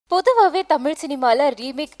பொதுவாவே தமிழ் சினிமால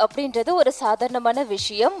ரீமேக் அப்படின்றது ஒரு சாதாரணமான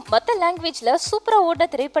விஷயம். மத்த லாங்குவேஜ்ல சூப்பரா ஓடின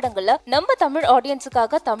திரைப்படங்கள்ல நம்ம தமிழ்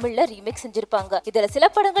ஆடியன்ஸுக்காக தமிழ்ல ரீமேக் செஞ்சிருப்பாங்க. இதுல சில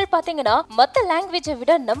படங்கள் பாத்தீங்கன்னா மத்த லாங்குவேஜை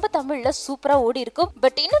விட நம்ம தமிழ்ல சூப்பரா ஓடி இருக்கும்.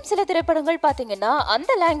 பட் இன்னும் சில திரைப்படங்கள் பாத்தீங்கன்னா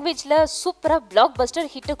அந்த லாங்குவேஜ்ல சூப்பரா பிளாக்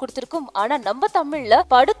பஸ்டர் ஹிட் கொடுத்திருக்கும். ஆனா நம்ம தமிழ்ல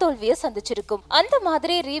படுதோல்வியை சந்திச்சிருக்கும். அந்த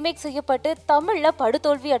மாதிரி ரீமேக் செய்யப்பட்டு தமிழ்ல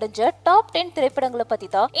படுதோல்வி அடைஞ்ச டாப் 10 திரைப்படங்களை பத்தி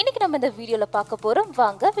தான் இன்னைக்கு நம்ம இந்த வீடியோல பார்க்க போறோம்.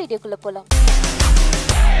 வாங்க வீடியோக்குள்ள போலாம்.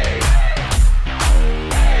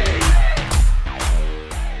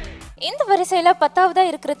 இந்த வரிசையில 10ஆவதா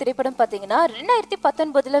இருக்கிற திரைப்படம் பாத்தீங்கன்னா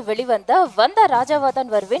 2019ல வெளிவந்த வந்த ராஜாவாதான்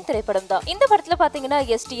வருவேன் திரைப்படம் தான். இந்த படத்துல பாத்தீங்கன்னா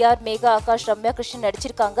எஸ்டிஆர், மேகா, ஆகாஷ், ரம்யா கிருஷ்ணன்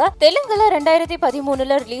நடிச்சிருக்காங்க. தெலுங்குல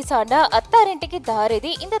 2013ல ரிலீஸ் ஆன அத்தாரிண்டிக்கு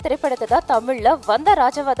தாரேதி இந்த திரைப்படத்தை தான் தமிழ்ல வந்த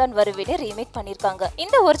ராஜாவாதான் வருவேன் ரீமேக் பண்ணிருக்காங்க.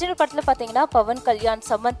 இந்த ஒரிஜினல் படத்துல பாத்தீங்கன்னா பவன் கல்யாண்,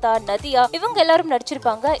 சமந்தா, நதியா இவங்க எல்லாரும்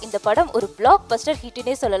நடிச்சிருப்பாங்க. இந்த படம் ஒரு பிளாக் பஸ்டர்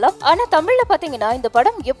ஹிட்னே சொல்லலாம். ஆனா தமிழ்ல பாத்தீங்கன்னா இந்த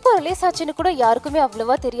படம் எப்போ ரிலீஸ் ஆச்சுன்னு கூட யாருக்குமே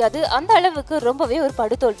அவ்வளவா தெரியாது. அந்த அளவுக்கு ரொம்பவே ஒரு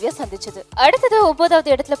படுதோல்வியை சந்திச்சது. அடுத்தது 9வது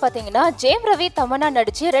இடத்துல பாத்தீங்கன்னா ஜெயம் ரவி, தமன்னா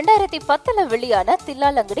நடிச்சு 2010ல வெளியான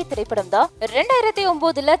தில்லாலங்கடி திரைப்படம் தான்.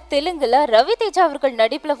 2009ல தெலுங்குல ரவி தேஜா அவர்கள்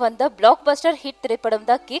நடிப்புல வந்த பிளாக் பஸ்டர் ஹிட் திரைப்படம்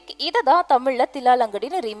தான் கிக். இததான் தமிழ்ல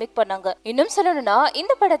தில்லாலங்கடின்னு ரீமேக் பண்ணாங்க. இன்னும் சொல்லணும்னா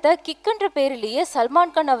இந்த படத்தை கிக்ன்ற பேரிலேயே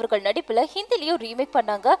சல்மான் கான் அவர்கள் நடிப்புல ஹிந்திலயும் ரீமேக்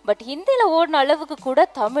பண்ணாங்க. பட் ஹிந்தில ஓடின அளவுக்கு கூட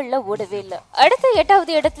தமிழ்ல ஓடவே இல்லை. அடுத்த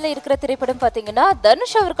 8வது இடத்துல இருக்கிற திரைப்படம் பாத்தீங்கன்னா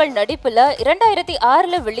தனுஷ் அவர்கள் நடிப்புல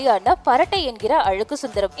 2006ல வெளியான பரட்டை என்கிற அழகு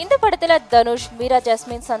சுந்தரம். இந்த படத்துல தனுஷ், மீரா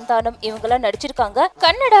ஜாஸ்மின், சந்தானம் இவங்கெல்லாம் நடிச்சிருக்காங்க.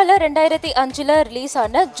 கன்னடால 2005ல ரிலீஸ்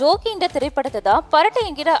ஆன ஜோகி என்ற திரைப்படத்தை தான் பரட்டை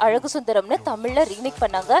என்கிற அழகு சுந்தரம்னு தமிழ்ல ரீமேக்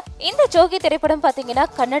பண்ணாங்க. இந்த ஜோகி திரைப்படம் பாத்தீங்கன்னா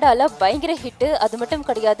கன்னடால பயங்கர ஹிட். அது மட்டும்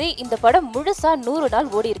கிடையாது, இந்த படம் முழுசா 100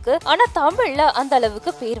 நாள் ஓடி இருக்கு. ஆனா தமிழ்ல அந்த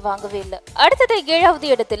அளவுக்கு பேர் வாங்கவே இல்லை. அடுத்தது 7வது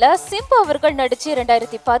இடத்துல சிம்பு அவர்கள் நடிச்சு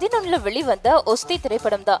 2011ல வெளிவந்த ஒஸ்தி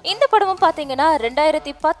திரைப்படம் தான். இந்த படமும் பாத்தீங்கன்னா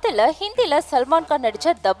 2010ல ஹிந்தில சல்மான் கான்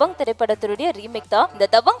நடிச்ச தபங் திரைப்படத்துடைய ரீமேக் தான். இந்த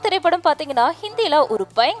தபங் திரைப்படம் பாத்தீங்கன்னா ஹிந்தில ஒரு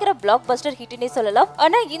பயங்கர பிளாக் பஸ்டர் ஹிட்னே சொல்லலாம்.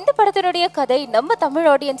 ஆனா இந்த படத்தினுடைய கதை நம்ம தமிழ்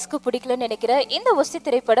ஆடியன்ஸ்க்கு பிடிக்கலன்னு நினைக்கிறேன். இந்த ஒஸ்தி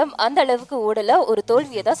திரைப்படம் அந்த அளவுக்கு ஓடல, ஒரு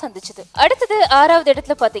தோல்வியை தான் சந்திச்சது. அடுத்தது 6வது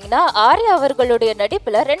இடத்துல பாத்தீங்கன்னா ஆர்யா அவர்களுடைய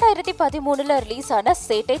நடிப்புல 2013ல ரிலீஸ் ஆன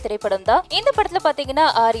சேட்டை திரைப்படம் தான். இந்த படத்துல பாத்தீங்கன்னா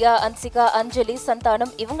ஆர்யா, அன்சிகா, அஞ்சலி,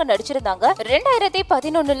 சந்தானம் இவங்க நடிச்சிருந்தாங்க.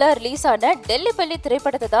 2011ல ரிலீஸ் ஆன டெல்லி பள்ளி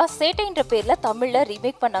திரைப்படத்தை தான் சேட்டைன்ற பேர்ல தமிழ்ல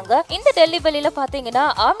ரீமேக் பண்ணாங்க. இந்த டெல்லி பள்ளியில பாத்தீங்கன்னா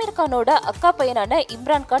ஆமீர் கானோட அக்கா பையனான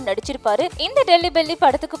இம்ரான் கான் நடிச்சிருப்பாரு. இந்த டெல்லி பெல்லி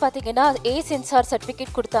படத்துக்கு பாத்தீங்கன்னா ஏ சென்சார்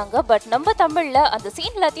சர்டிபிகேட் கொடுத்தாங்க. பட் நம்ம தமிழ்ல அந்த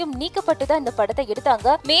சீன் எல்லாத்தையும் நீக்கப்பட்டு தான் இந்த படத்தை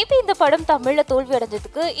எடுத்தாங்க. மேபி இந்த படம் தமிழ்ல தோல்வி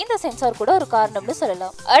அடைஞ்சதுக்கு இந்த சென்சார் கூட ஒரு காரணம்னு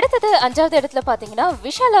சொல்லலாம். அடுத்தது 5வது இடத்துல பாத்தீங்கன்னா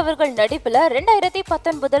விஷால் அவர்கள் நடிப்புல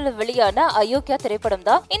 2019ல் வெளியான அயோக்கியா திரைப்படம்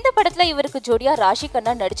தான். இந்த படத்துல இவருக்கு ஜோடியா ராஷி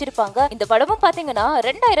கண்ணா நடிச்சிருப்பாங்க. இந்த படமும் பாத்தீங்கன்னா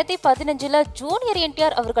 2015ல ஜூனியர்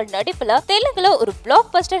என்டிஆர் அவர்கள் நடிப்புல தெலுங்குல ஒரு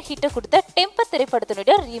பிளாக் பஸ்டர் ஹிட் கொடுத்த டெம்பர்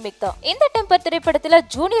திரைப்படத்தினுடைய ரீமேக் தான். இந்த டெம்பர் திரைப்படத்துல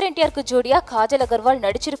ஜூனியர் என்டிஆருக்கு ஜோடியா காஜல் அகர்வால்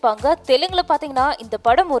நடிச்சிருப்பாங்க. தெலுங்குல பாத்தீங்கன்னா இந்த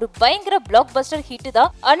படம் ஒரு பயங்கர பிளாக் பஸ்டர் ஹிட்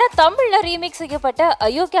தான். ஆனா தமிழ்ல ரீமேக் செய்யப்பட்ட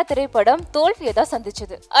அயோக்கியா திரைப்படம் தோல்வியை தான்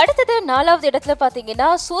சந்திச்சது. அடுத்தது 4வது இடத்துல பாத்தீங்கன்னா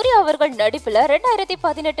சூர்யா அவர்கள் நடிப்புல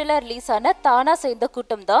 2018ல ரிலீஸ் ஆன தானா சேர்ந்த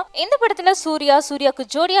கூட்டம் தான். இந்த படத்துல சூர்யாக்கு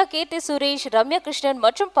ஜோடியா கீர்த்தி சுரேஷ், ரம்யா கிருஷ்ணன்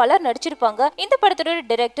மற்றும் பலர் நடிச்சிருப்பாங்க. இந்த படத்தோட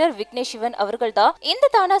டைரக்டர் விக்னேஷ் சிவன் அவர்கள் தான். இந்த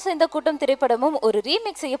தானா சேர்ந்த கூட்டம் திரைப்படமும் ஒரு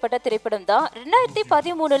ரீமேக் செய்யப்பட்ட திரைப்படம் தான்.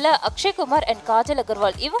 2013ல அக்ஷய்குமார் அண்ட் காஜல்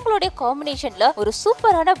அகர்வால் இவங்களுடைய காம்பினேஷன்ல ஒரு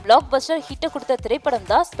சூப்பரான பிளாக் பஸ்டர் ஹிட் கொடுத்த திரைப்படம்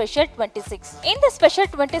தான் ஸ்பெஷல் 26. இந்த ஸ்பெஷல்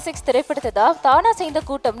 26 திரைப்படத்தை தான் தானா சேர்ந்த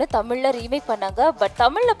கூட்டம்னு தமிழ்ல ரீமேக் பண்ணாங்க. பட்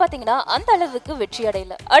தமிழ்ல பாத்தீங்கன்னா அந்த அளவுக்கு வெற்றி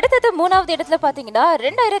அடையல. அடுத்தது 3வது இடத்துல பாத்தீங்கன்னா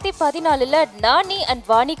 2014ல நானி அண்ட்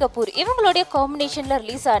வாணி கபூர் இவங்களுடைய காம்பினேஷன்ல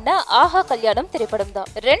ரிலீஸ் ஆன ஆஹா கல்யாணம் திரைப்படம் தான்.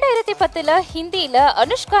 2010ல ஹிந்தில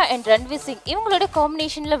அனுஷ்கா அண்ட் ரன்வீர் சிங் இவங்களுடைய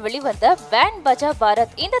காம்பினேஷன்ல வெளிவந்த பேண்ட் பஜா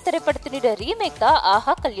பாரத் இந்த திரைப்படத்தினுடைய ரீமேக் தான்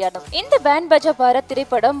ஆஹா கல்யாணம். இந்த பேண்ட் பஜா பாரத்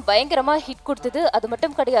திரைப்படம் பயங்கரமா ஹிட் கொடுத்தது. அது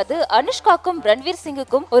மட்டும் கிடையாது, அனுஷ்காக்கும் ரன்வீர்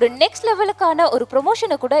சிங்குக்கும் ஒரு நெக்ஸ்ட் லெவலுக்கான ஒரு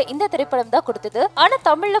ப்ரமோஷனை கூட இந்த திரைப்படம் தான் கொடுத்தது. ஆனா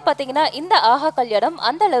தமிழ்ல பாத்தீங்கன்னா இந்த ஆஹா கல்யாணம்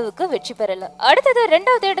அந்த அளவுக்கு வெற்றி பெறல. அடுத்தது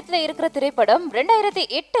 2வது இடத்துல இருக்கிற திரைப்படம்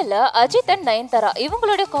 2008ல அஜித் அண்ட் நயன்தாரா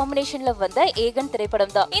இவங்களுடைய காம்பினேஷன்ல வந்த ஏகன்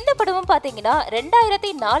திரைப்படம் தான். இந்த படமும் பாத்தீங்கன்னா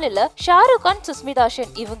 2004ல ஷாருக் கான், சுஸ்மிதா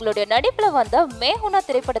சென் இவங்களுடைய நடிப்புல வந்த மேஹுனா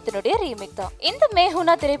திரைப்படத்தினுடைய ரீமேக் தான். இந்த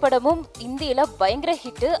மேஹுனா திரைப்படமும் இந்தியில பயங்கர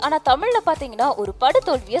ஹிட். ஆனா தமிழ்ல பாத்தீங்கன்னா ஒரு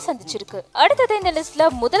படுதோல்வியை சந்திச்சிருக்கு. அடுத்தது இந்த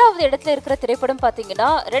லிஸ்ட்ல முதலாவது இடத்துல இருக்கிற திரைப்படம் பாத்தீங்கன்னா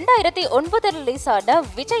 2009 ரிலீஸ் ஆன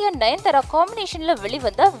விஜயன் நயன்தாரா காம்பினேஷன்ல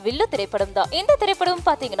வெளிவந்த வில்லு திரைப்படம் தான். இந்த திரைப்படம்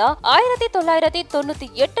பாத்தீங்கன்னா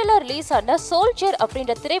 1998ல ரிலீஸ் ஆன சோல்ஜர்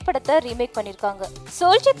அப்படின்ற திரைப்படத்தை ரீமேக் பண்ணிருக்காங்க.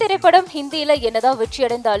 சோல்ஜர் திரைப்படம் ஹிந்தியில என்னதான் வெற்றி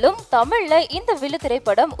அடைந்தாலும் தமிழ்ல இந்த வில்லு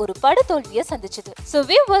திரைப்படம் ஒரு படுதோல்வியை சந்திச்சது. சோ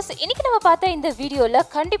வியூவர்ஸ், இன்னைக்கு நம்ம பார்த்த இந்த வீடியோல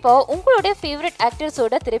கண்டிப்பா உங்களுடைய ஃபேவரட்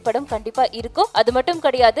ஆக்டர்ஸோட திரைப்படம் கண்டிப்பா இருக்கும். அது மட்டும்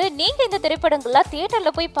கிடையாது, நீங்க இந்த திரைப்படங்கள்ல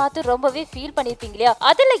தியேட்டர்ல போய் பார்த்து ரொம்பவே ஃபீல் பண்ணிருப்பீங்க இல்லையா?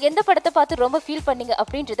 அதுல எந்த படத்தை பார்த்து ரொம்ப ஃபீல் பண்ணீங்க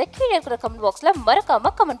அப்படின்றத கீழே இருக்கிற கமெண்ட் பாக்ஸ்ல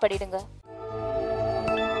மறக்காம கமெண்ட் பண்ணிடுங்க.